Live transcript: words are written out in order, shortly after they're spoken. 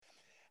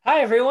Hi,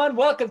 everyone.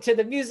 Welcome to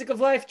the Music of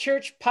Life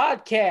Church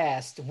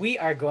podcast. We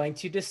are going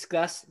to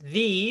discuss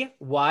the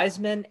Wise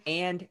Men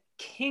and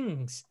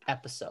Kings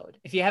episode.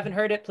 If you haven't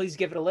heard it, please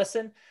give it a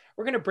listen.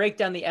 We're going to break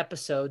down the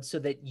episode so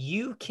that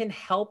you can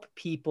help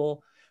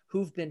people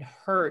who've been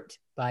hurt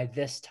by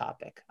this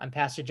topic. I'm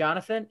Pastor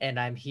Jonathan, and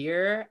I'm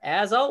here,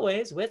 as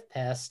always, with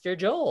Pastor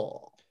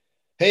Joel.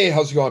 Hey,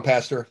 how's it going,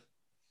 Pastor?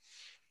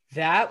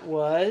 That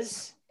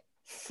was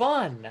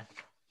fun.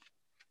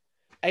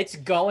 It's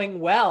going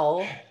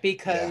well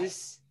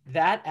because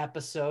that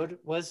episode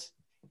was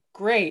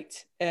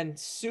great and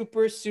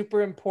super,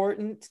 super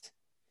important.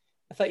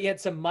 I thought you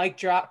had some mic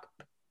drop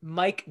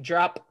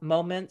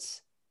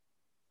moments.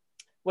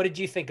 What did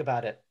you think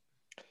about it?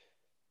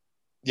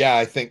 Yeah,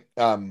 I think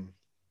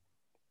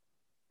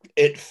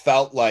it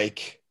felt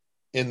like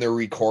in the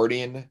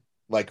recording,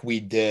 like we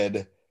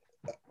did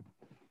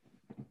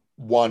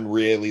one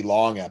really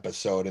long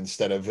episode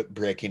instead of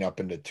breaking up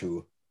into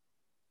two.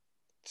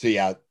 So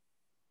yeah,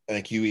 I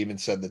think you even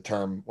said the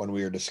term when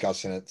we were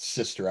discussing it,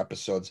 sister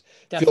episodes.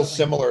 Definitely. Feels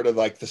similar to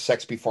like the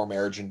sex before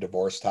marriage and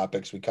divorce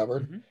topics we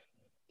covered. Mm-hmm.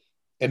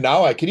 And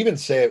now I can even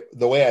say it,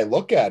 the way I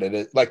look at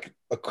it, like,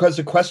 because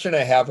the question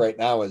I have right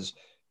now is,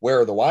 where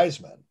are the wise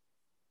men?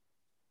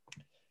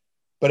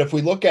 But if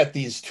we look at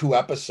these two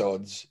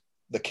episodes,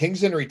 the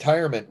Kings in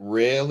Retirement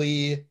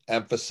really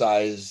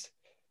emphasized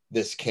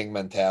this king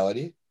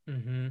mentality.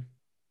 Mm-hmm.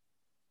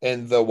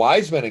 And the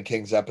Wise Men and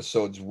Kings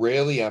episodes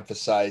really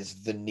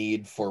emphasize the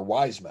need for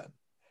wise men.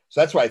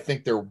 So that's why I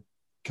think they're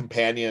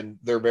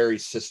very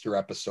sister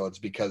episodes,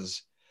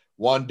 because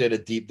one did a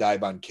deep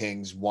dive on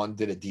Kings, one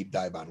did a deep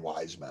dive on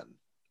Wise Men.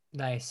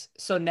 Nice.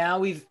 So now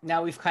we've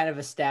kind of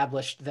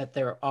established that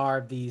there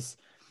are these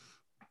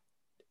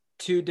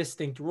two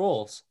distinct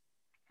roles.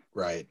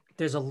 Right.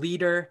 There's a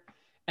leader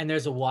and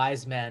there's a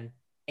wise man,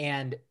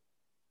 and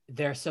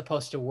they're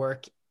supposed to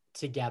work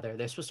together.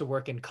 They're supposed to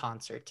work in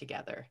concert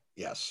together.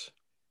 Yes.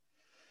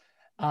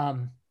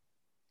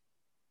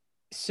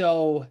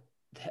 So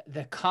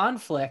the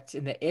conflict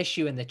and the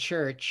issue in the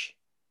church,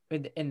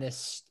 in the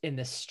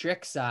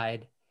strict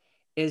side,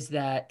 is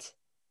that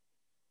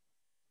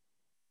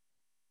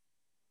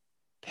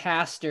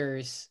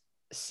pastors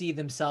see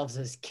themselves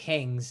as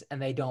kings and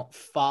they don't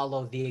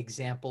follow the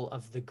example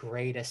of the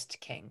greatest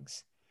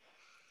kings.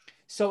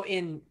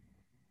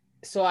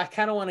 So I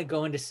kind of want to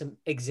go into some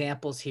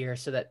examples here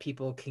so that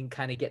people can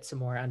kind of get some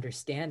more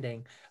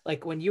understanding.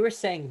 Like when you were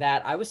saying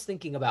that, I was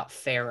thinking about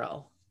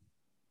Pharaoh.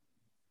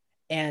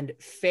 And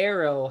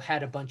Pharaoh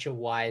had a bunch of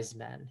wise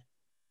men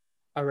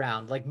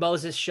around. Like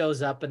Moses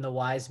shows up and the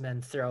wise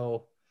men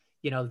throw,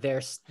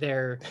 their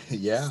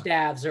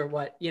staves or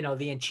what,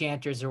 the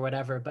enchanters or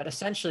whatever. But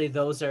essentially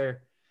those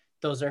are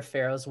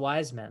Pharaoh's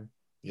wise men.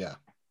 Yeah.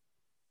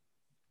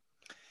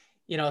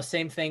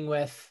 Same thing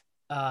with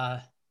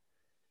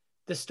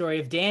the story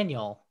of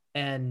Daniel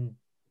and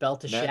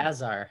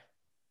Belteshazzar.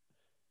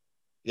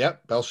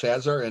 Yep,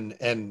 Belshazzar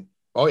and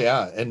oh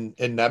yeah, and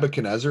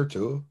Nebuchadnezzar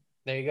too.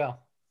 There you go.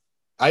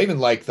 I even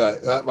like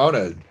that. I want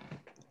to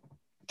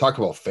talk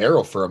about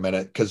Pharaoh for a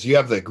minute, because you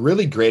have the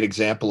really great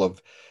example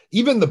of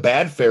even the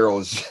bad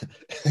pharaohs.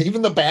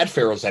 Even the bad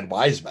pharaohs had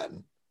wise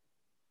men.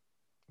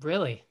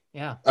 Really?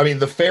 Yeah. I mean,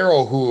 the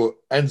Pharaoh who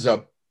ends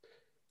up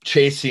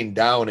chasing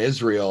down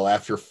Israel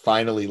after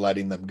finally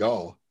letting them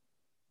go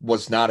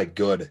was not a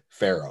good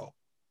Pharaoh,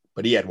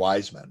 but he had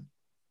wise men.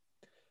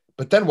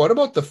 But then what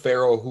about the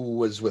Pharaoh who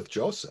was with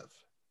Joseph?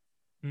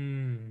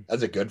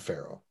 That's a good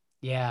Pharaoh.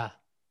 Yeah.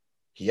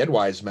 He had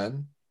wise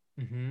men.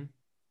 Mm-hmm.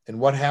 And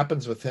what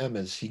happens with him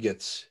is he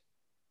gets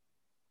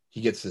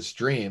this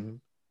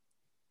dream.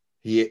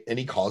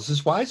 He calls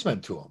his wise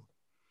men to him.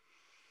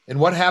 And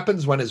what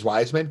happens when his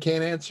wise men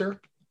can't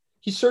answer?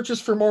 He searches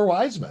for more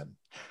wise men.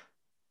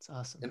 That's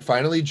awesome. And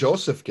finally,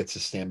 Joseph gets to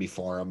stand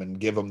before him and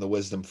give him the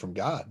wisdom from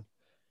God.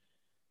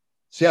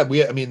 So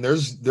yeah,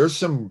 there's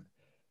some,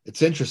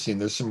 it's interesting.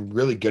 There's some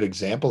really good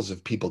examples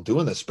of people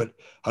doing this, but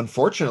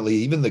unfortunately,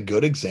 even the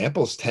good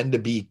examples tend to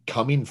be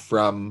coming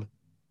from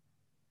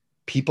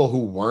people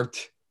who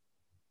weren't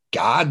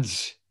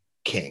God's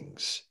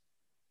kings.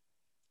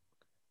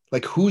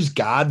 Like, who's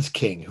God's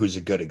king who's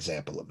a good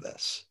example of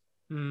this?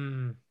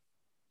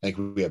 Like,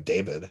 we have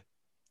David.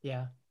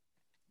 Yeah.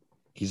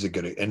 He's a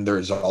good, and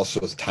there's also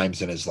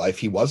times in his life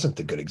he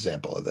wasn't a good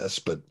example of this,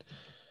 but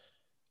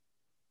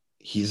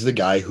he's the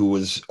guy who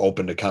was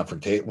open to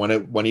confrontate.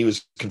 When he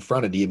was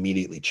confronted, he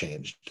immediately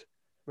changed.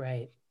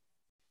 Right.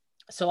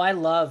 So I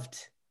loved,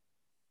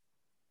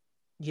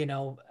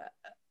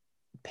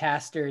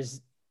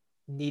 pastors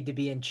need to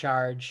be in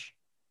charge.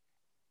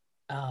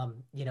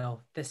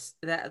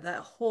 That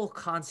whole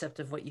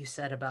concept of what you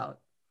said about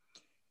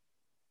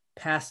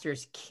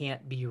pastors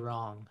can't be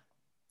wrong.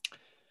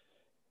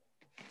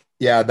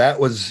 Yeah, that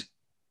was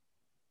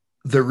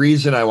the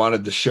reason I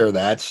wanted to share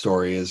that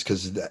story, is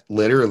because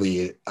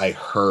literally I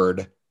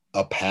heard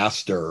a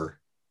pastor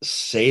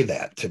say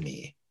that to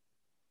me.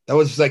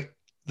 I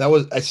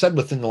said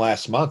within the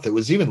last month. It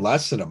was even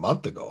less than a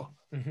month ago.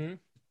 Mm-hmm.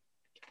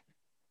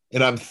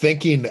 And I'm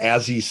thinking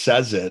as he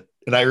says it,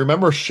 and I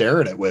remember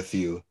sharing it with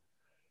you,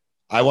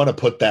 I want to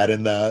put that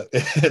in the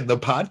in the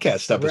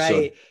podcast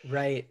episode,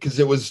 Right. because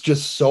it was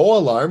just so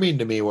alarming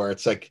to me, where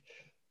it's like,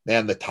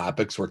 man, the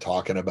topics we're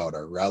talking about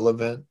are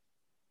relevant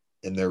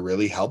and they're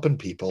really helping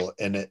people.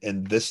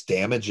 And this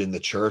damage in the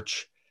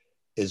church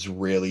is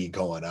really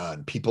going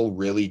on. People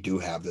really do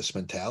have this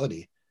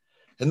mentality.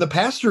 And the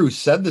pastor who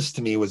said this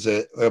to me was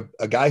a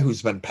guy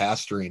who's been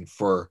pastoring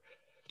for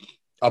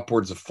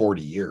upwards of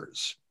 40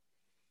 years.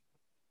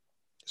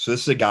 So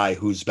this is a guy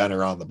who's been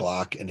around the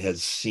block and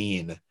has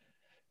seen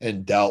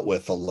and dealt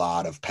with a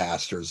lot of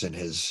pastors in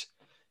his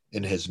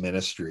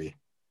ministry.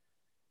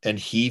 And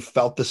he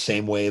felt the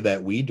same way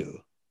that we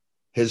do.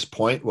 His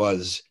point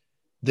was,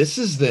 this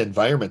is the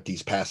environment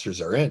these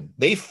pastors are in.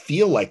 They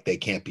feel like they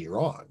can't be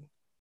wrong.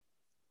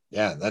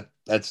 Yeah,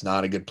 that's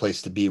not a good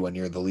place to be when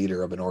you're the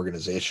leader of an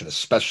organization,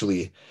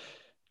 especially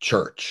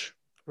church.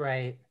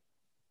 Right.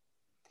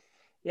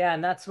 Yeah,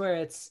 and that's where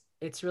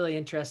it's really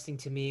interesting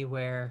to me,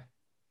 where,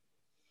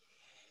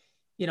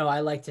 you know,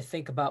 I like to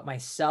think about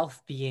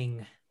myself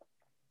being,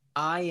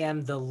 I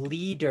am the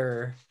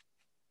leader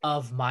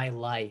of my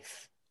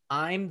life.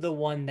 I'm the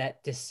one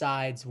that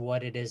decides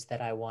what it is that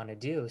I want to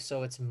do.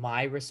 So it's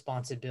my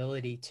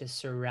responsibility to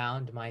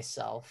surround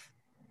myself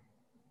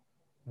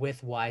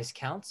with wise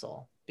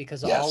counsel,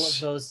 because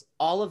Yes.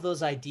 all of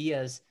those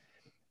ideas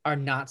are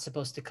not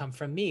supposed to come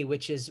from me,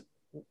 which is,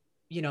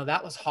 you know,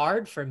 that was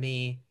hard for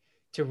me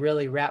to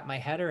really wrap my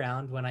head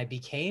around when I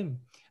became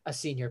a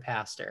senior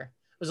pastor.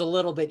 It was a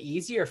little bit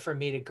easier for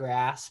me to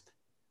grasp,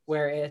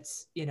 where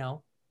it's, you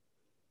know,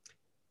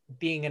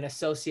 being an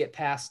associate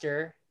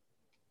pastor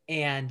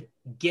and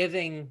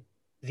giving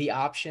the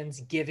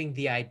options, giving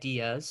the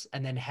ideas,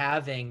 and then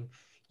having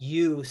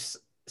you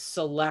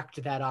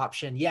select that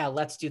option. Yeah,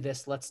 let's do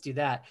this, let's do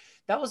that.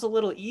 That was a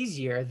little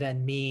easier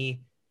than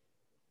me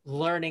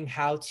learning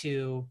how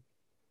to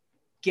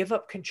give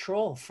up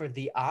control for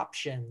the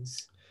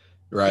options.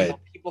 You Right. know,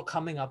 people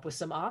coming up with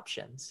some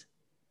options.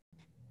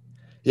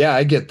 Yeah,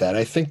 I get that.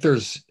 I think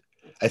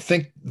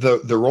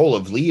the role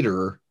of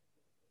leader,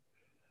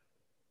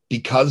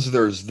 because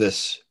there's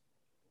this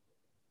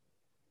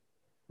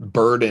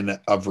burden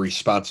of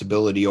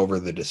responsibility over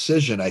the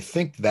decision, I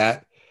think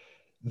that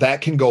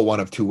that can go one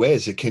of two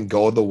ways. It can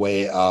go the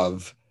way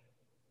of,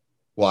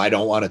 well, I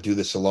don't want to do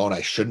this alone.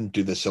 I shouldn't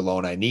do this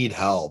alone. I need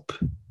help.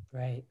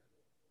 Right.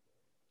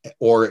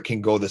 Or it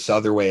can go this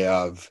other way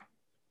of,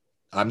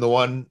 I'm the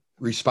one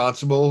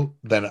responsible,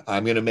 then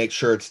I'm going to make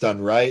sure it's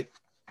done right.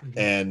 Mm-hmm.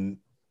 And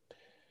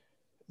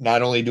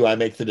not only do I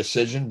make the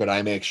decision, but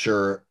I make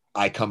sure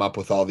I come up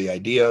with all the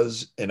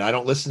ideas and I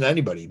don't listen to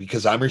anybody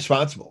because I'm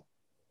responsible.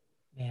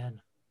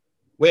 Man.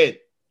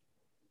 Wait,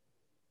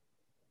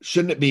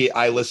 shouldn't it be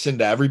I listen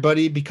to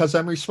everybody because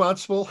I'm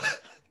responsible?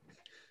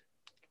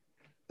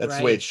 That's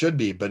the way it Right. should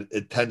be, but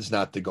it tends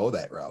not to go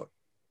that route.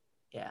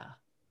 Yeah.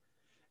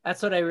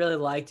 That's what I really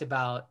liked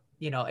about,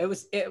 you know, it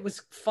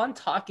was fun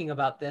talking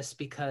about this,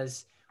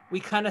 because we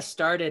kind of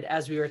started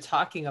as we were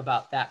talking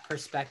about that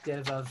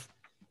perspective of,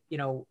 you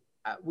know,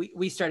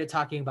 we started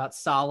talking about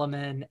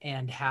Solomon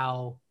and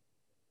how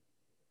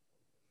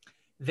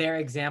they're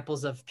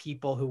examples of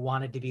people who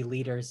wanted to be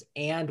leaders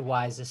and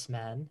wisest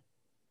men.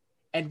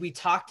 And we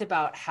talked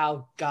about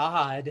how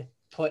God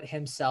put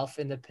himself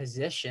in the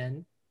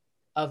position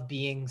of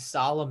being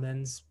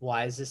Solomon's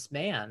wisest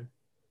man.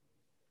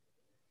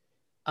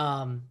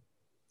 Now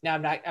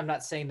I'm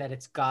not saying that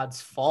it's God's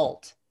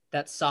fault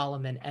that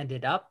Solomon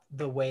ended up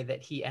the way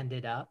that he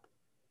ended up.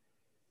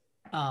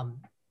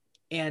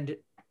 And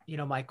you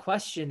know, my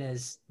question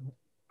is,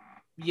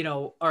 you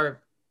know,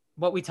 or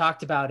what we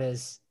talked about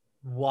is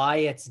why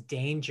it's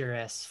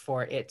dangerous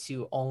for it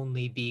to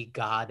only be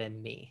God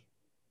and me.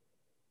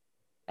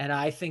 And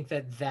I think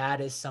that that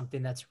is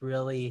something that's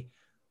really,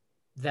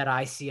 that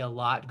I see a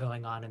lot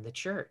going on in the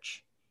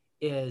church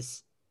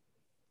is,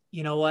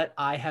 you know what?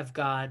 I have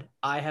God.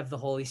 I have the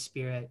Holy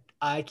Spirit.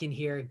 I can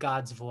hear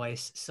God's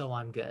voice, so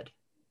I'm good.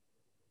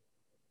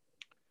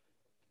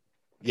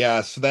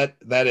 Yeah, so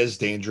that is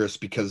dangerous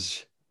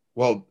because,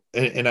 well,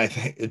 and I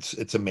think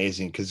it's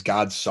amazing because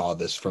God saw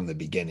this from the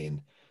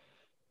beginning.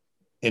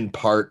 In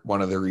part,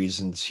 one of the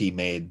reasons he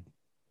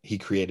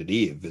created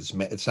Eve is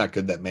it's not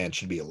good that man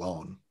should be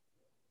alone.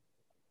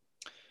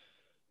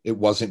 It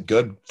wasn't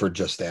good for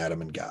just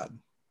Adam and God.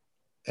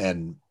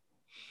 And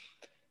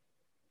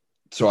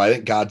so I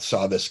think God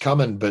saw this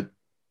coming, but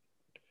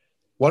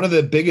one of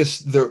the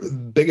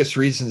biggest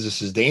reasons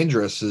this is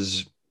dangerous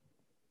is,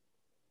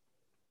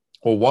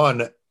 well,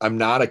 one, I'm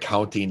not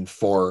accounting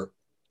for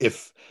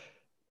if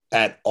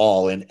at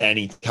all in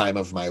any time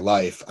of my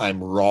life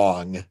I'm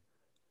wrong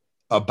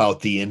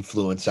about the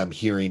influence I'm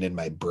hearing in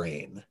my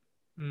brain.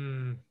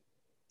 Mm,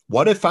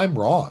 What if I'm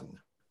wrong?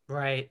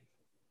 right.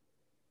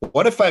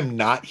 What if I'm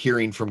not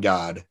hearing from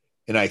God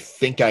and I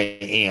think I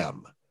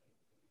am?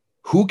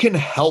 Who can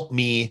help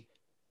me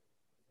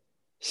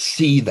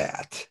see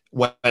that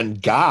when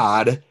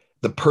God,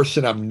 the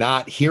person I'm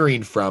not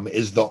hearing from,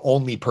 is the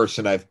only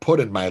person I've put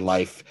in my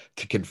life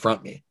to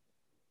confront me?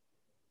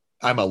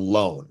 I'm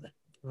alone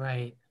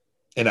Right.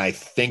 and I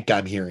think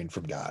I'm hearing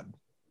from God.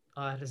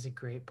 Oh, that is a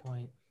great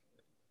point.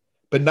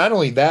 But not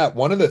only that,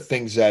 one of the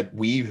things that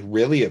we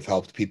really have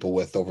helped people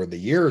with over the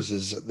years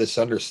is this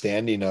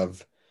understanding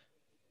of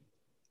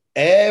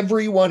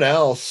everyone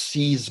else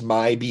sees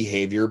my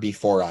behavior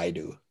before I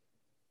do.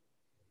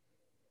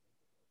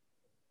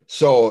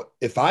 So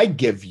if I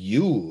give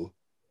you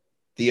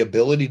the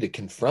ability to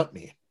confront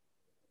me,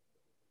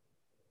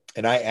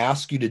 and I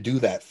ask you to do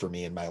that for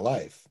me in my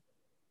life,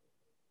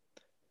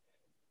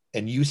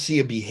 and you see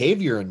a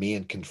behavior in me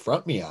and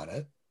confront me on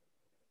it,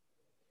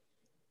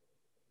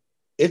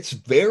 it's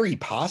very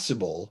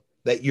possible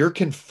that you're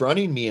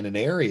confronting me in an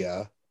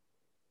area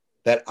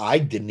that I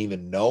didn't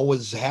even know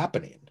was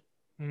happening.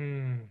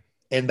 Mm.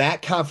 And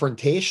that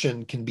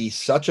confrontation can be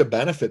such a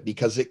benefit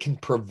because it can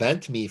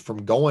prevent me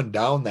from going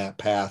down that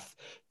path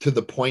to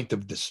the point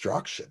of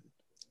destruction.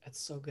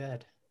 That's so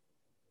good.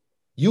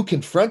 You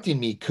confronting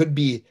me could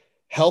be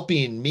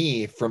helping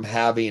me from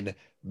having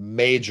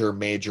major,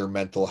 major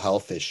mental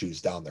health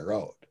issues down the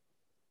road.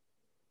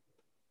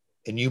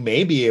 And you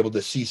may be able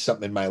to see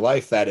something in my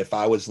life that if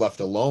I was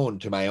left alone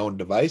to my own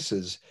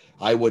devices,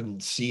 I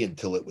wouldn't see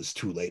until it was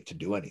too late to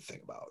do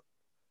anything about.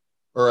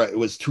 Or it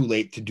was too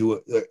late to do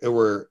it,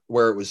 or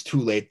where it was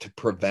too late to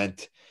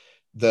prevent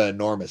the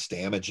enormous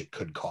damage it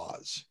could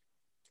cause.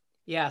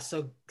 Yeah,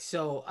 so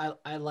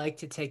I like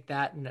to take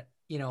that and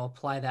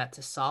apply that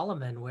to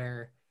Solomon,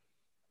 where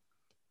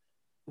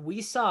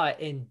we saw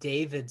in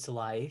David's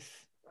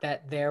life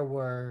that there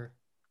were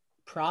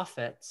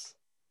prophets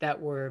that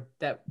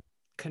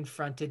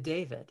confronted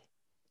David.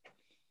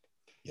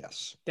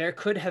 Yes. There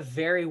could have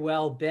very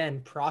well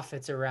been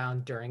prophets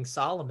around during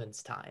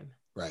Solomon's time.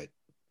 Right.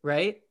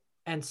 Right?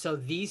 And so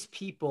these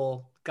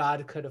people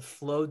God could have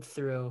flowed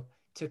through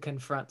to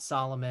confront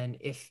Solomon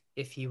if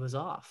he was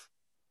off.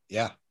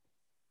 Yeah.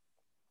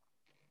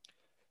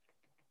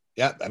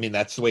 Yeah. I mean,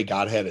 that's the way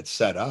God had it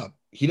set up.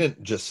 He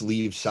didn't just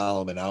leave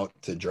Solomon out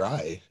to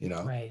dry, you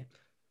know. Right.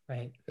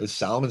 Right. It was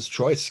Solomon's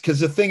choice.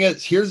 Because the thing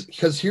is,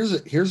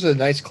 here's a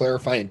nice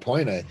clarifying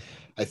point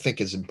I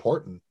think is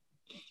important.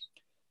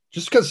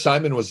 Just because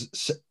Solomon was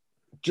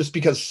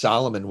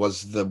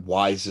the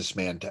wisest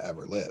man to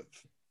ever live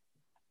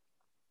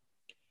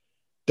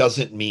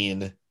doesn't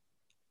mean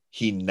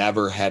he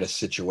never had a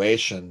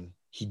situation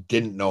he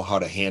didn't know how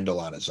to handle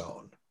on his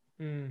own.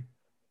 Mm.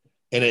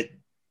 And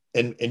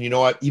you know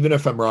what? Even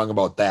if I'm wrong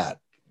about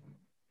that,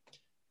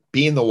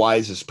 being the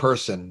wisest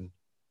person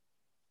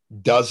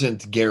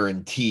doesn't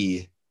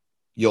guarantee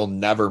you'll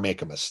never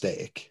make a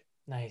mistake.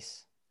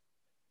 Nice.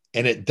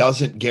 And it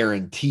doesn't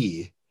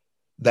guarantee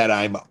that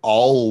I'm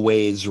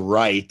always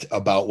right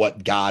about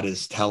what God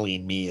is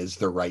telling me is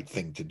the right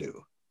thing to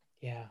do.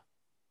 Yeah.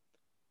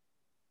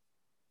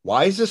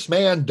 Wisest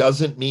man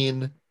doesn't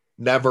mean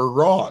never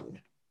wrong.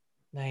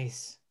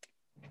 Nice.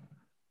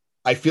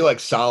 I feel like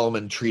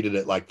Solomon treated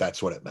it like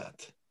that's what it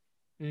meant.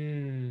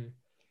 Mm.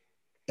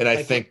 And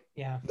I think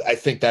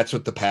that's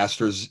what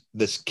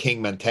this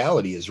king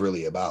mentality is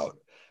really about.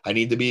 I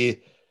need to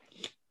be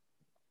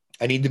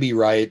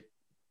right,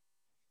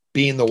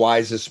 being the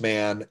wisest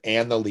man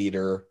and the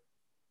leader.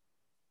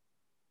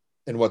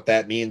 And what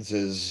that means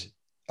is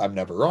I'm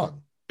never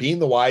wrong. Being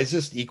the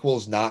wisest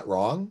equals not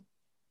wrong.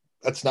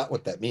 That's not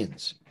what that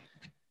means.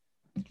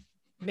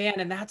 Man,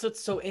 and that's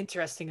what's so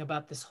interesting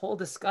about this whole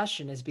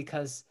discussion is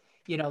because,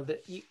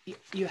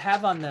 you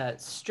have on the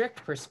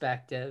strict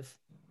perspective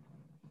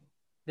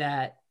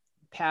that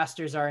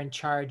pastors are in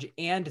charge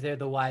and they're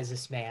the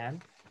wisest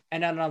man.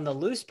 And then on the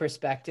loose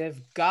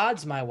perspective,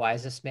 God's my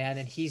wisest man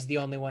and he's the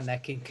only one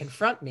that can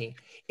confront me.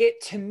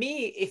 To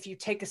me, if you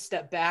take a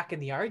step back in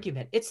the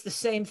argument, it's the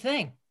same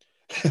thing.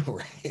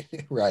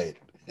 Right.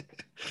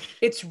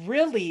 It's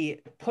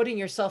really putting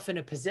yourself in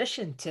a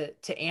position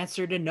to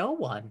answer to no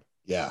one.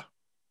 Yeah.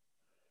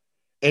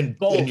 And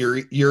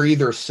you're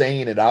either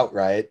saying it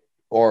outright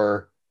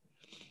or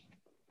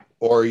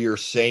you're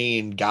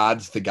saying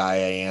God's the guy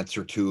I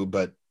answer to,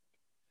 but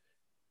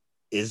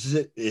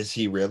is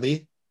he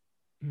really?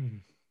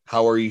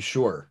 How are you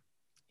sure?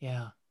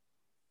 Yeah.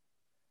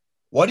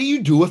 What do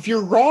you do if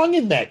you're wrong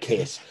in that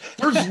case?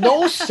 There's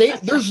no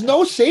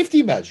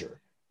safety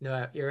measure.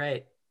 No, you're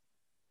right.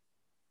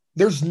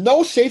 There's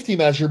no safety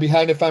measure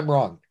behind if I'm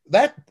wrong.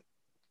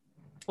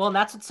 Well, and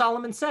that's what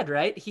Solomon said,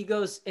 right? He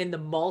goes, in the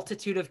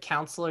multitude of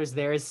counselors,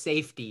 there is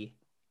safety.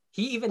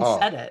 He even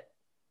said it,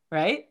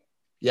 right?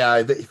 Yeah,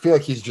 I feel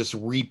like he's just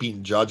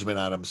reaping judgment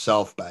on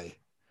himself by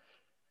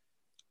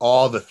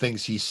all the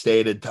things he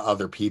stated to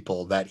other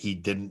people that he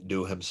didn't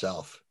do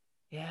himself.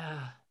 Yeah.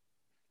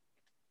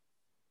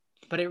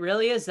 But it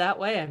really is that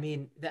way. I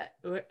mean,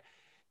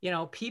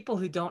 people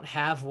who don't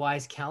have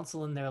wise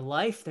counsel in their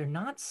life, they're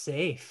not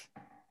safe.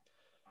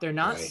 They're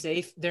not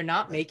safe. They're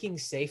not making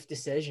safe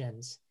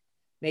decisions.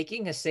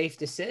 Making a safe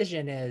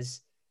decision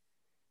is,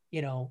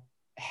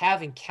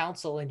 having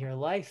counsel in your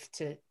life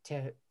to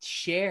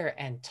share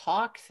and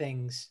talk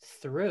things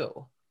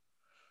through.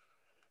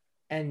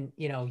 And,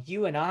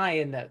 you and I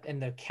in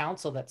the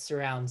counsel that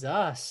surrounds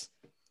us,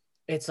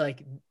 it's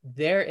like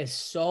there is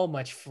so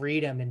much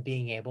freedom in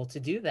being able to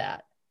do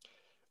that.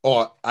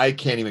 Oh, I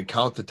can't even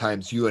count the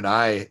times you and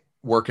I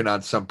working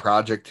on some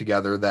project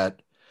together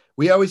that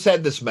we always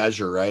had this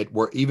measure, right?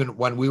 Where even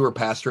when we were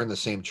pastor in the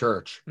same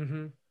church,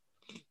 Mm-hmm.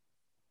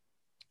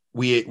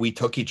 we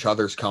took each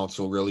other's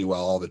counsel really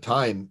well all the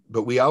time,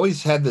 but we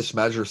always had this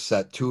measure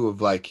set too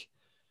of like,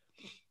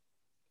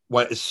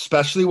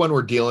 especially when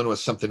we're dealing with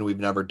something we've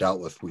never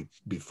dealt with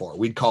before,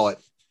 we'd call it,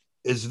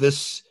 is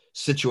this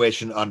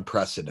situation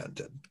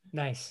unprecedented?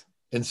 Nice.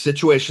 In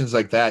situations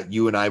like that,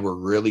 you and I were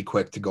really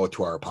quick to go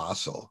to our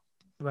apostle,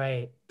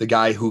 Right. the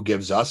guy who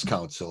gives us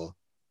counsel.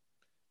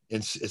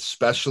 And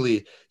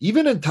especially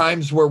even in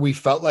times where we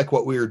felt like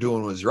what we were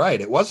doing was right.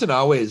 It wasn't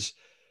always,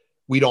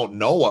 we don't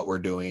know what we're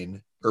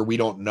doing or we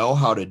don't know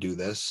how to do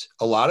this.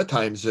 A lot of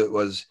times it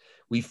was,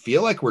 we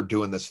feel like we're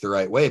doing this the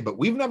right way, but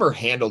we've never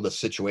handled a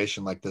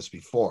situation like this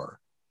before.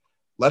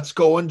 Let's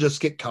go and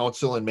just get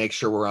counsel and make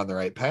sure we're on the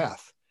right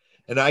path.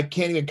 And I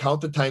can't even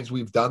count the times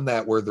we've done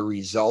that where the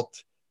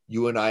result,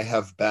 you and I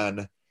have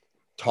been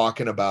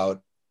talking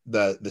about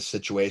the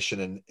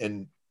situation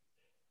and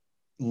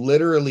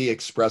literally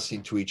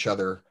expressing to each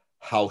other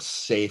how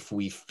safe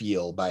we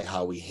feel by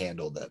how we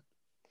handled it.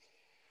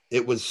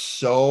 It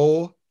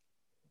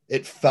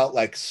felt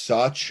like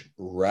such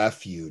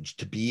refuge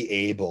to be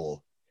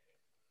able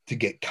to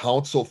get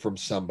counsel from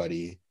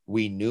somebody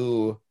we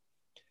knew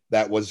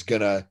that was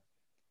going to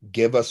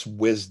give us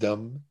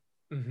wisdom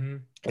Mm-hmm.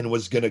 and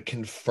was going to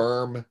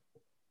confirm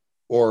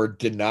or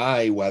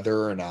deny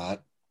whether or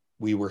not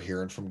we were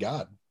hearing from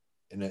God.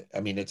 And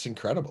it's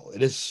incredible. It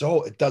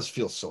does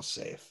feel so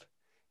safe.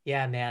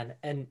 Yeah, man.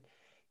 And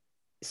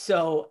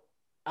so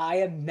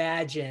I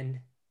imagine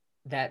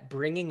that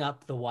bringing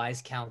up the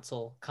wise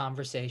counsel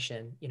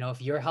conversation,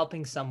 if you're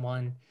helping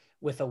someone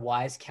with a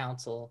wise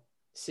counsel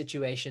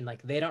situation,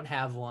 like they don't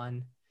have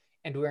one,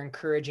 and we're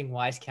encouraging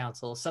wise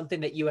counsel, something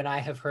that you and I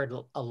have heard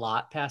a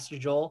lot, Pastor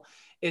Joel,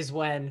 is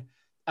when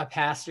a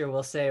pastor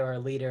will say, or a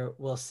leader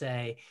will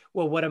say,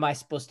 well, what am I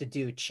supposed to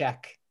do?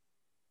 Check,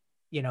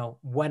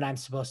 when I'm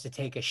supposed to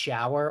take a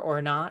shower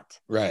or not.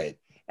 Right.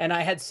 And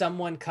I had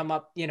someone come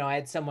up, I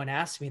had someone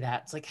ask me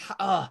that. It's like,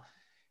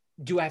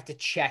 do I have to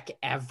check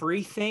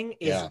everything?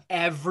 Is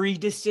every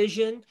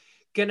decision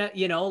gonna,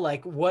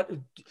 like, what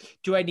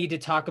do I need to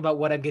talk about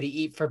what I'm gonna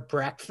eat for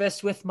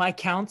breakfast with my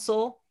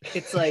counsel?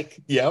 It's like,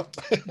 yep.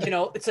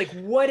 It's like,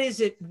 what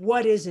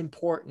is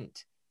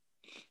important?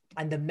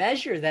 And the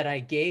measure that I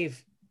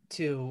gave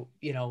to,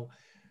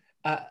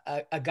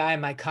 a guy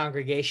in my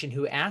congregation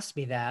who asked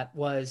me that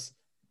was,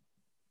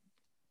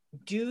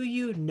 do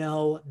you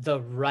know the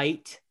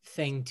right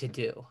thing to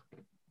do?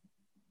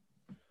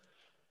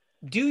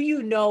 Do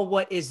you know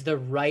what is the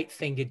right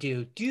thing to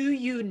do? Do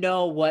you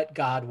know what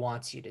God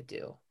wants you to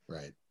do?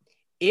 Right.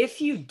 If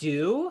you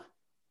do,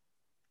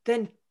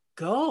 then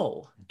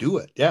go. Do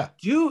it. Yeah.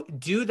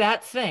 Do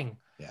that thing.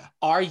 Yeah.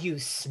 Are you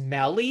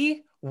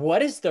smelly?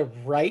 What is the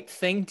right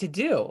thing to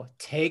do?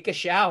 Take a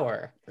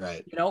shower.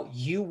 Right.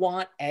 You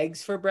want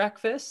eggs for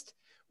breakfast?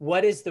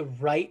 What is the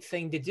right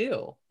thing to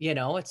do?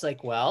 It's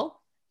like, well,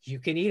 you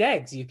can eat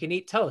eggs, you can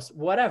eat toast,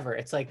 whatever.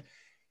 It's like,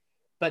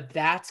 but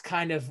that's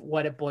kind of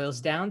what it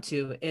boils down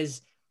to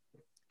is,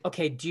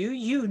 okay, do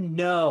you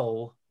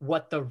know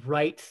what the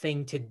right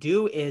thing to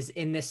do is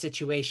in this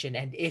situation?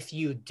 And if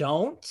you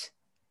don't,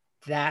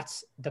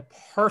 that's the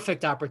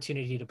perfect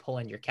opportunity to pull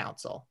in your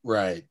counsel.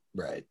 Right.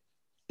 Right.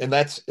 And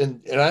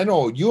and I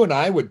know you and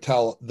I would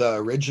tell the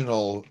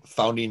original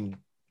founding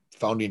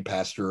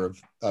pastor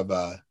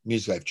of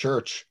Music Life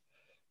Church,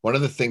 one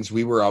of the things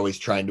we were always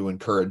trying to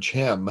encourage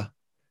him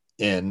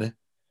in,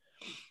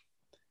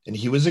 and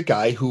he was a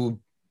guy who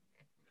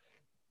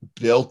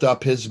built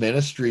up his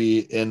ministry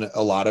in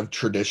a lot of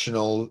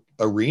traditional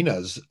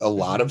arenas. A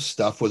lot of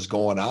stuff was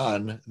going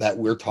on that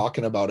we're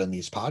talking about in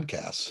these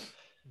podcasts,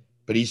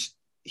 but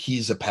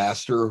he's a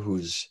pastor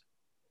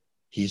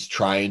he's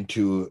trying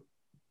to,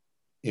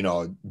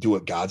 do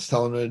what God's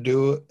telling him to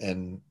do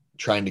and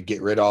trying to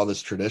get rid of all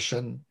this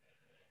tradition.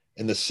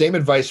 And the same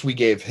advice we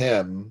gave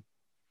him,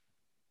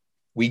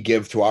 we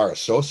give to our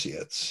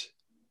associates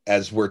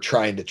as we're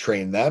trying to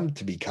train them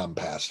to become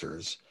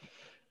pastors,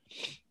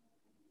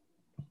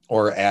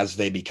 or as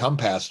they become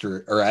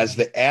pastor, or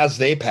as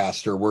they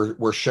pastor,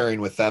 we're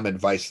sharing with them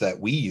advice that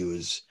we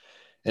use.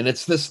 And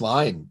it's this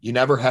line: you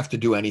never have to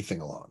do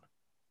anything alone.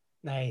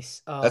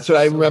 Nice. Oh, that's what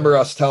I remember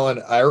us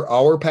telling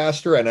our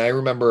pastor. And I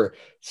remember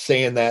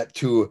saying that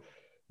to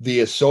the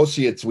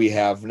associates we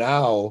have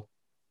now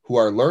who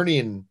are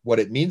learning what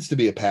it means to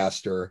be a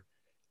pastor.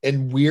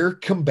 And we're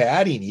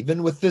combating,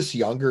 even with this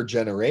younger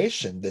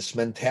generation, this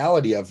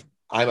mentality of,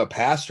 I'm a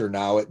pastor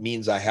now, it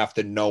means I have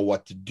to know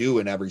what to do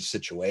in every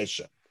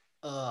situation.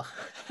 And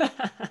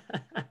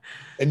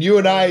you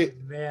and I,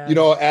 man.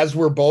 As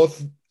we're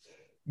both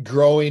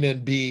growing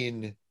and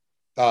being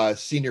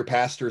senior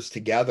pastors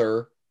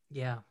together,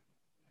 yeah,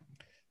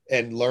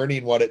 and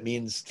learning what it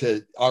means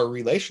to our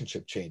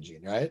relationship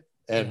changing, right?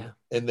 And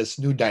in this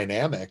new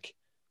dynamic,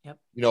 yep.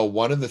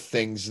 One of the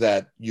things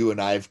that you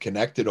and I have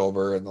connected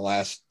over in the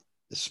last,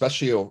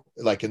 especially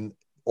like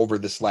over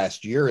this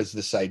last year, is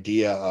this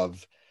idea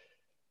of,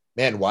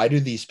 man, why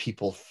do these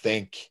people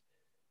think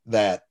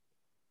that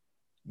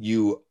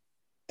you,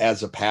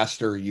 as a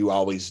pastor, you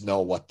always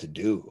know what to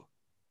do.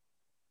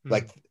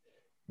 Like,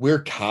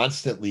 we're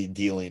constantly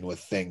dealing with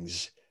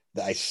things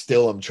that I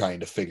still am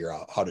trying to figure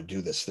out how to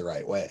do this the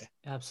right way.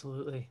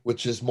 Absolutely.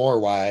 Which is more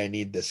why I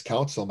need this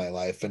counsel in my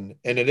life. And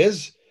it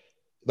is,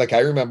 like, I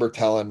remember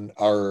telling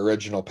our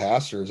original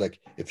pastors, like,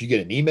 if you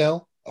get an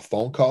email, a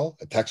phone call,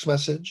 a text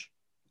message,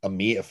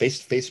 a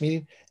face-to-face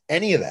meeting,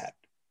 any of that,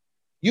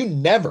 you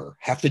never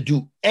have to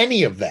do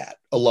any of that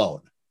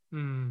alone.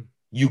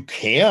 You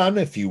can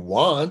if you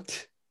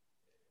want,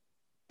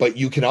 but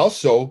you can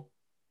also,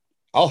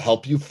 I'll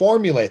help you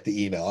formulate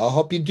the email. I'll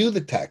help you do the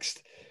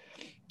text.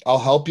 I'll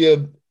help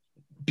you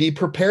be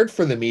prepared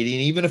for the meeting,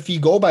 even if you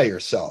go by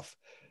yourself.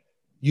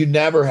 You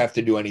never have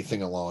to do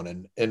anything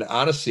alone. And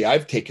honestly,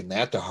 I've taken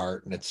that to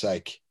heart. And it's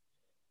like,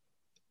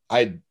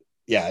 it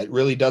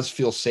really does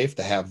feel safe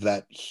to have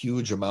that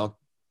huge amount,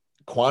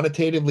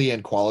 quantitatively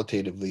and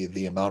qualitatively.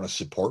 The amount of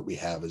support we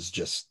have is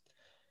just,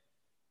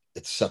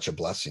 it's such a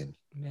blessing.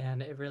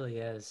 Man, it really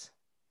is.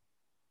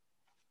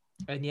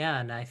 And yeah,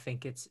 and I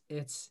think it's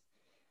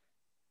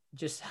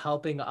just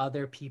helping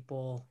other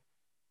people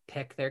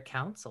pick their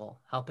counsel,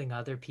 helping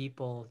other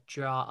people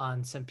draw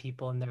on some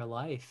people in their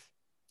life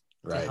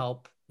to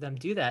help them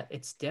do that.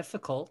 It's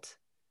difficult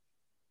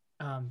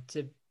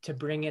to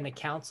bring in a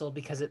counsel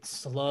because it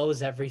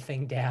slows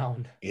everything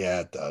down.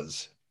 Yeah, it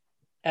does.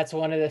 That's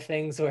one of the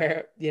things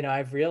where,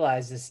 I've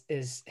realized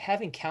is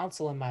having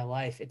counsel in my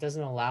life, it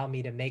doesn't allow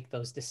me to make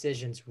those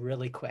decisions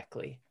really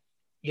quickly.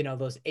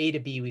 Those A to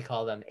B, we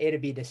call them A to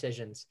B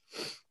decisions.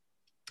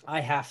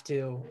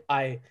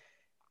 I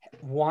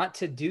want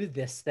to do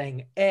this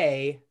thing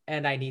A,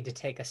 and I need to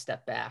take a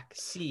step back,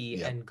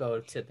 C, and go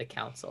to the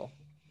counsel.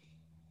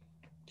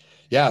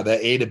 Yeah,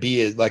 the A to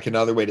B is like,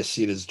 another way to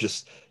see it is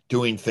just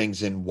doing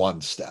things in one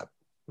step.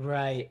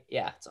 Right.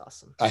 Yeah, it's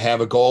awesome. I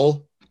have a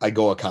goal, I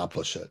go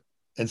accomplish it.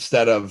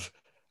 Instead of,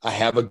 I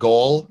have a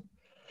goal,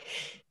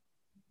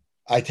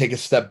 I take a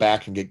step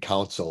back and get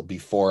counsel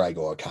before I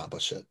go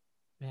accomplish it.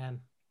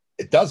 Man.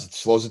 It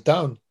slows it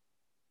down.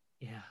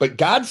 Yeah. But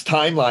God's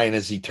timeline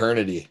is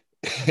eternity.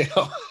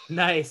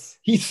 Nice.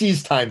 He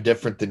sees time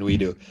different than we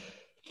do.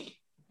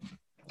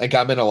 Like,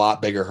 I'm in a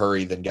lot bigger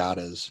hurry than God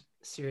is.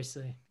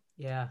 Seriously.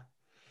 Yeah.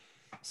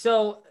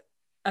 So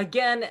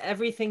again,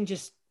 everything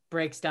just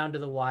breaks down to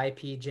the why,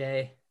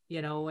 PJ.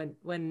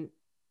 When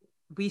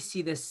we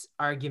see this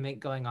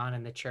argument going on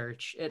in the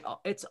church,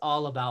 it's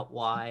all about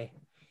why.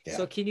 Yeah.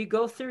 So can you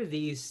go through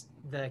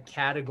the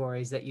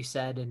categories that you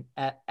said,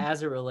 and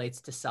as it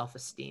relates to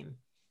self-esteem?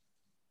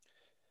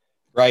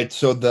 Right.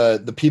 So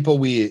the people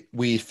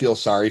we feel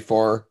sorry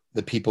for,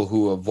 the people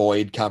who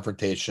avoid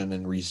confrontation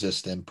and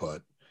resist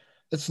input,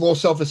 it's low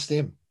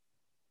self-esteem.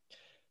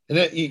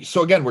 And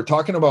so again, we're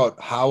talking about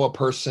how a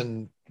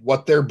person,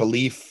 what their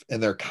belief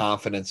and their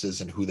confidence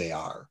is in who they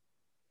are.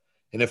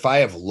 And if I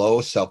have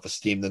low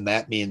self-esteem, then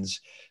that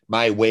means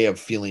my way of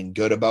feeling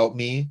good about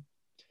me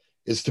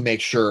is to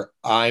make sure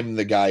I'm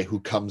the guy who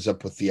comes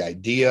up with the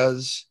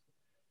ideas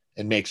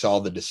and makes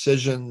all the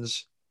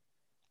decisions,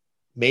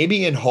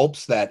 maybe in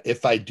hopes that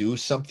if I do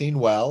something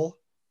well,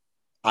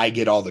 I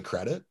get all the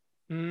credit.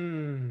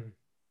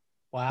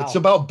 Wow. It's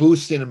about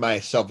boosting my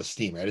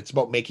self-esteem, right? It's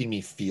about making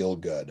me feel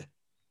good.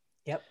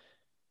 Yep.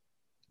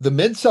 The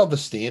mid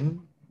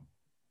self-esteem,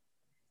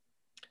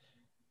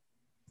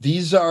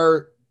 these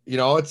are,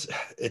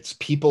 it's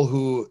people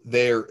who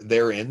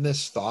they're in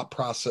this thought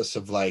process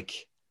of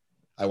like,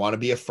 I want to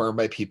be affirmed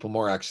by people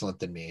more excellent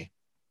than me.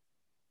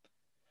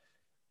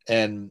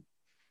 And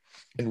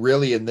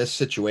really in this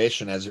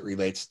situation, as it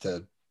relates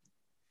to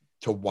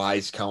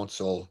wise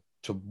counsel,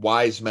 to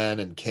wise men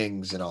and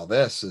kings and all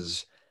this,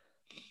 is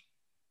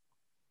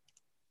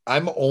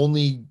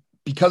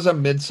because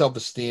I'm mid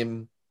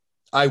self-esteem,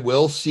 I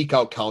will seek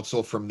out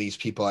counsel from these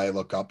people I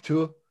look up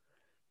to,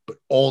 but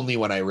only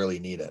when I really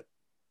need it.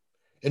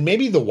 And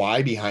maybe the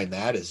why behind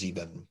that is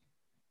even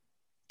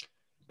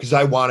because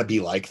I want to be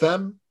like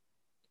them.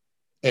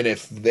 And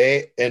if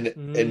they,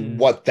 and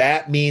what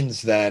that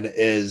means then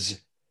is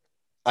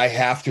I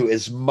have to,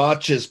 as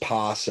much as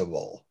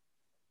possible,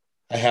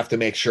 I have to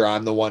make sure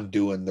I'm the one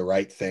doing the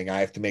right thing.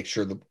 I have to make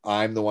sure that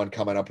I'm the one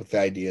coming up with the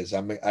ideas.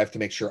 I have to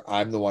make sure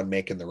I'm the one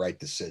making the right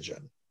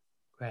decision.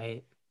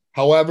 Right.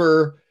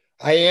 However,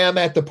 I am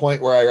at the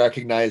point where I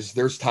recognize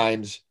there's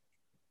times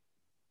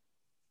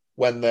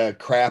when the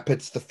crap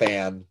hits the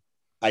fan,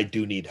 I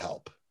do need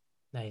help.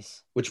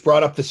 Nice. Which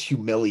brought up this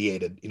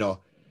humiliated,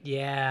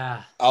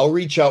 Yeah. I'll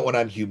reach out when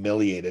I'm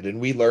humiliated.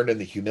 And we learned in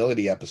the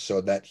humility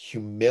episode that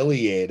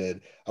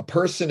a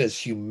person is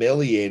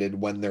humiliated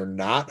when they're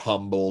not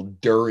humble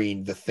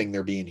during the thing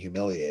they're being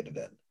humiliated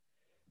in.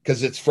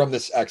 Because it's from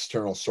this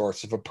external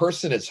source. If a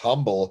person is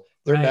humble,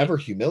 they're never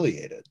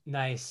humiliated.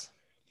 Nice.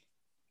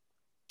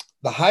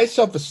 The high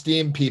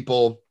self-esteem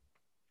people,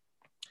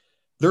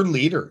 they're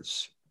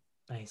leaders.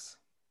 Nice.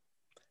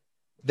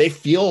 They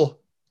feel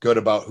good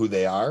about who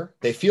they are.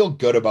 They feel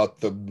good about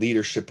the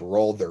leadership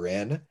role they're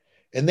in.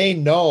 And they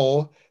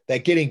know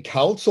that getting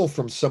counsel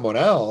from someone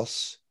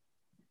else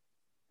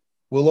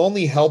will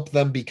only help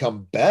them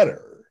become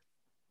better.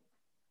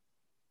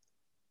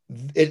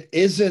 it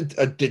isn't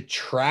a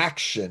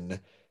detraction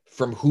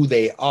from who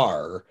they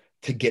are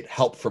to get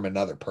help from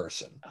another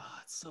person. Oh,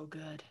 it's so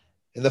good.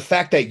 And the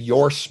fact that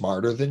you're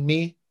smarter than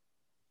me,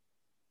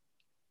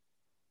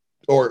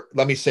 or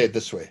let me say it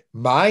this way,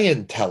 my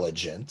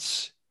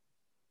intelligence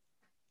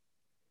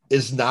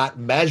is not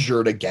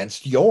measured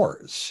against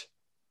yours.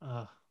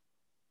 Oh.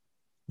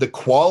 The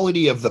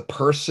quality of the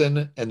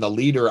person and the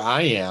leader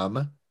I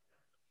am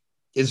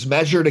is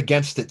measured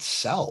against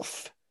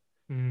itself,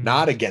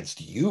 not against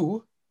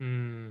you.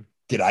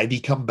 Did I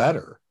become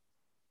better?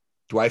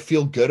 Do I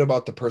feel good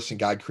about the person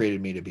God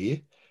created me to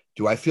be?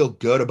 Do I feel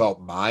good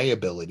about my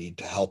ability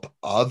to help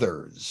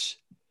others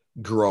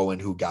grow in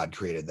who God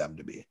created them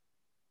to be?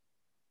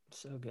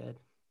 So good.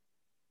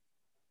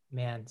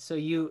 Man, so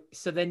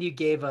then you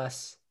gave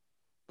us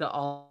the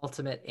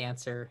ultimate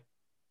answer,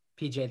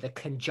 PJ, the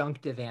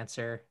conjunctive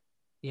answer,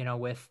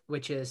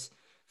 which is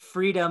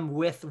freedom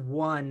with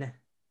one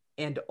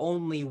and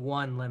only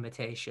one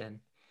limitation.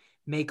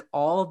 Make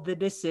all the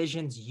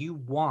decisions you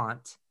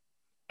want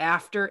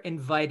after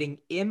inviting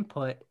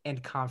input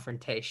and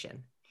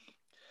confrontation.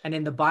 And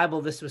in the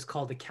Bible, this was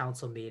called a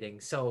council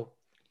meeting. So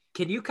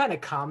can you kind of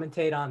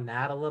commentate on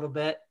that a little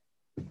bit?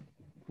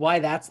 Why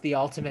that's the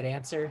ultimate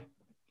answer?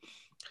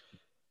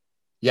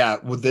 Yeah,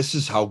 well, this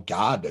is how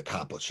God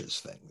accomplishes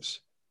things.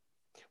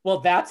 Well,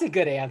 that's a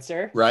good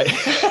answer. Right.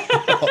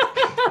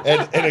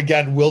 and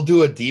again, we'll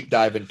do a deep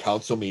dive in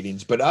council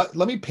meetings, but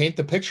let me paint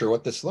the picture of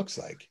what this looks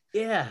like.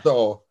 Yeah.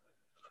 So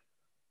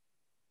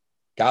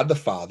God the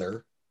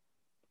Father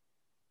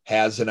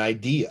has an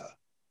idea.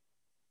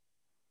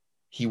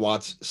 He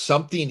wants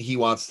something he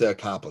wants to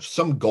accomplish,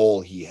 some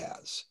goal he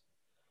has.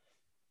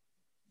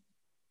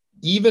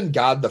 Even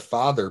God the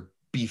Father,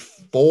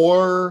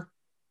 before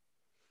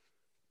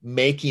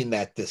making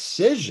that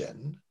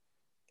decision,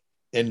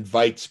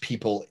 invites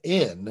people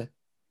in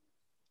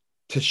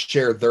to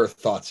share their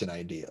thoughts and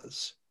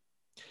ideas.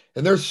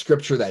 And there's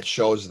scripture that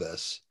shows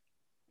this.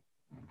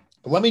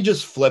 But let me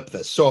just flip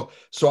this. So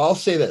I'll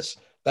say this.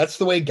 That's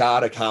the way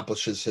God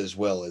accomplishes his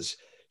will, is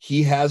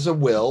he has a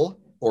will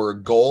or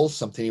a goal,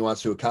 something he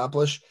wants to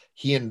accomplish.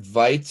 He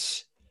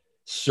invites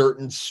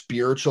certain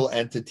spiritual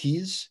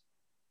entities,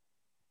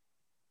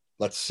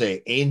 let's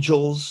say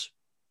angels,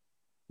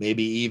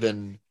 maybe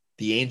even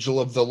the angel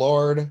of the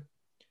Lord,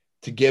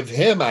 to give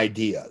him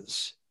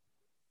ideas.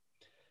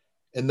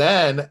 And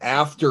then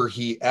after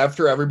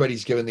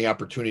everybody's given the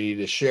opportunity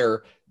to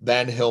share,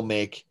 then he'll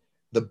make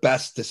the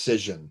best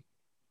decision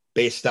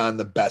based on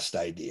the best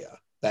idea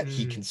that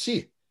he can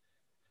see.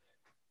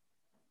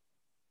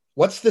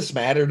 What's this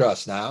matter to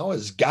us now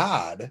is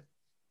God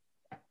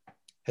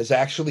has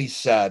actually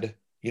said,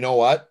 you know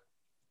what?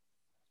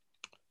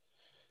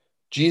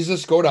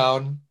 Jesus, go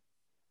down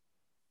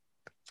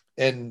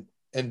and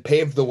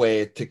pave the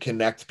way to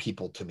connect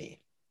people to me.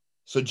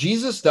 So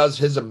Jesus does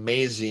his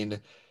amazing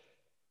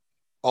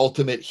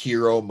ultimate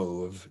hero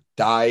move,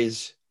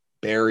 dies,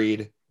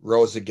 buried,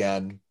 rose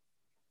again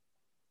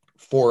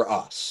for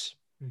us.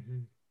 Mm-hmm.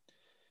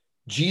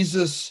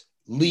 Jesus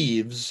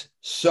leaves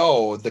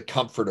so the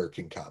comforter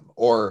can come,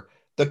 or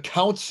the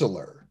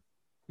counselor.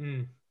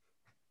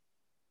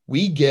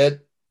 We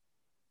get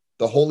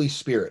the Holy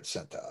Spirit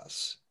sent to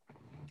us.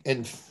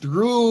 And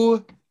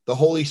through the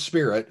Holy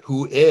Spirit,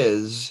 who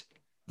is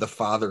the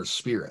Father's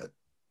Spirit,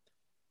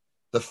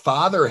 the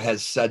Father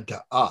has said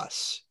to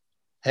us,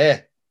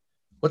 hey,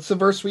 what's the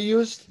verse we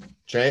used?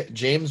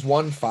 James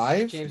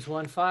 1:5? James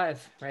 1:5,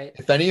 right?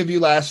 If any of you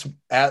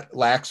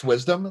lacks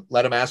wisdom,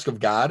 let him ask of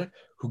God,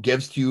 who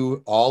gives to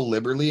you all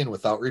liberally and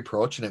without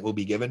reproach, and it will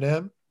be given to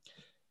him.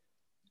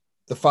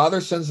 The Father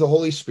sends the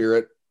Holy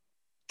Spirit.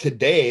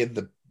 Today,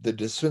 the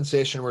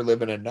dispensation we're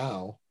living in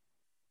now,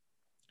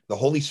 the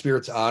Holy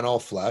Spirit's on all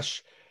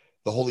flesh.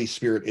 The Holy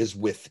Spirit is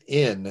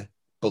within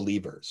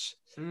believers.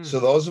 So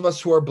those of us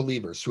who are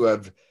believers,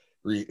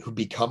 who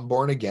become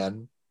born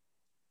again,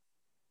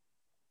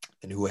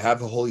 and who have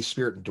the Holy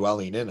Spirit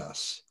dwelling in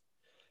us,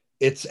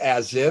 it's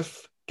as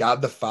if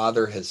God the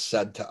Father has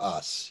said to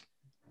us,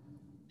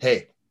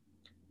 hey,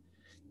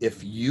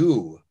 if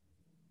you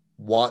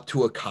want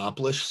to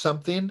accomplish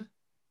something,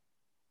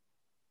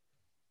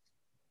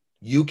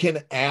 you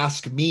can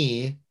ask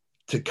me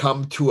to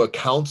come to a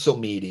council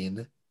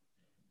meeting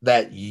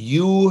that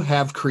you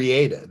have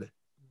created,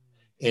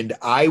 and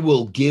I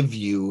will give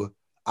you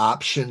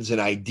options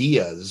and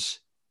ideas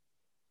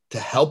to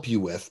help you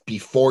with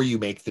before you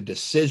make the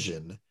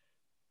decision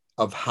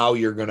of how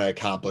you're going to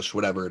accomplish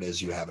whatever it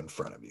is you have in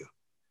front of you.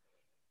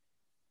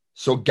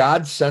 So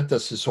God sent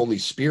us his Holy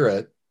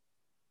Spirit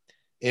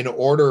in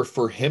order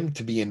for him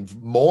to be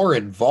more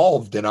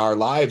involved in our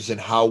lives and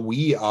how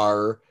we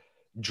are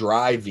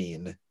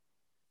driving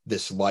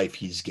this life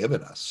he's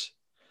given us.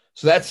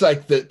 So that's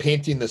like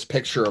painting this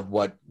picture of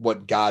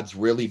what God's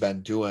really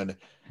been doing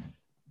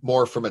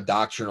more from a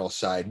doctrinal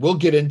side. We'll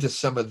get into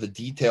some of the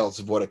details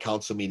of what a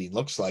council meeting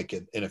looks like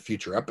in a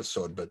future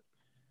episode,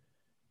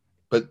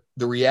 but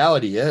the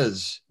reality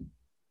is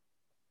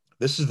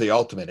this is the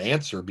ultimate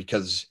answer,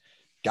 because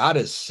God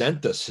has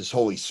sent us his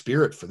Holy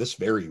Spirit for this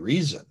very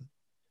reason.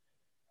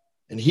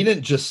 And he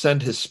didn't just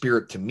send his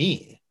spirit to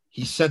me.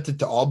 He sent it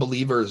to all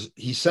believers.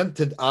 He sent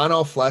it on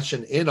all flesh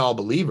and in all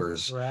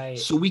believers. Right.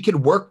 So we could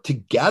work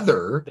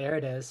together. There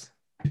it is.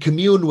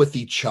 Commune with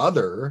each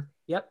other.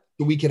 Yep.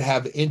 So we could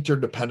have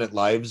interdependent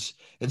lives.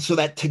 And so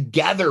that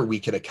together we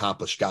could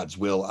accomplish God's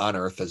will on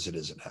earth as it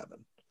is in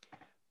heaven.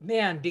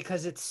 Man,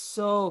 because it's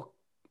so,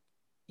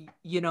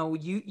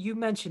 you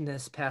mentioned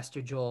this,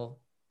 Pastor Joel.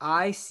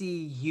 I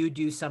see you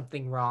do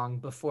something wrong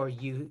before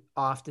you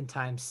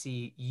oftentimes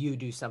see you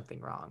do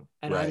something wrong.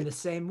 And I'm the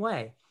same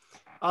way.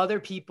 Other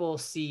people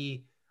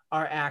see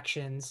our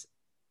actions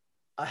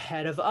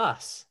ahead of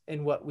us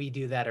in what we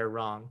do that are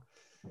wrong.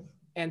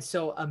 And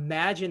so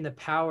imagine the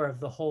power of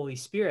the Holy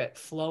Spirit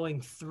flowing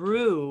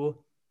through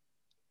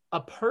a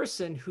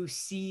person who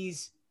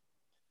sees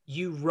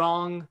you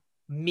wrong,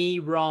 me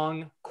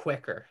wrong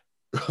quicker.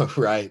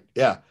 Right.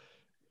 Yeah.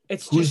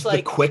 It's Who's just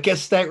like the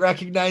quickest at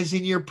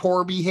recognizing your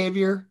poor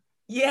behavior?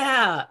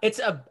 Yeah, it's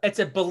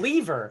a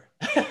believer.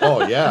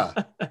 Oh, yeah.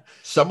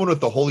 Someone with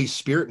the Holy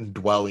Spirit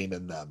indwelling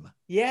in them.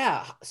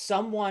 Yeah,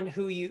 someone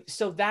who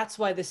so that's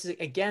why this is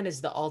again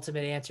is the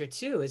ultimate answer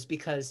too, is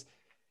because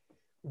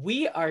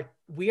we are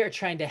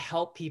trying to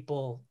help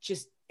people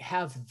just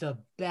have the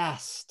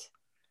best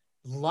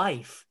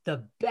life,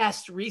 the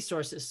best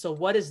resources. So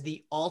what is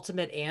the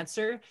ultimate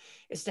answer?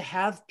 Is to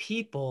have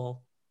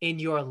people in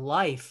your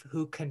life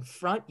who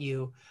confront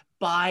you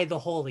by the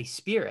Holy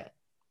Spirit.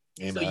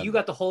 Amen. So you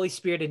got the Holy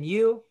Spirit in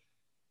you,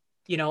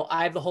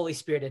 I have the Holy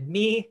Spirit in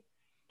me.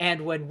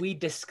 And when we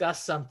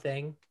discuss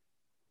something,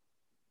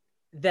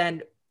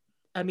 then,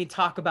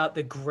 talk about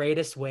the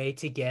greatest way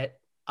to get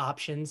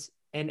options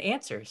and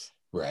answers.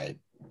 Right.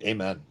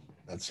 Amen.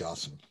 That's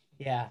awesome.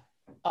 Yeah.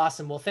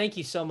 Awesome. Well, thank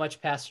you so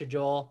much, Pastor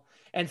Joel.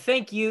 And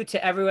thank you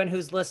to everyone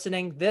who's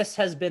listening. This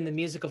has been the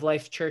Music of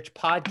Life Church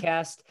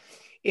podcast.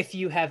 If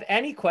you have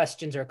any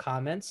questions or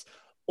comments,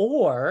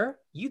 or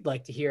you'd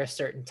like to hear a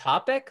certain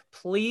topic,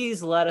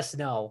 please let us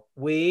know.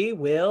 We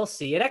will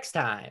see you next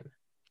time.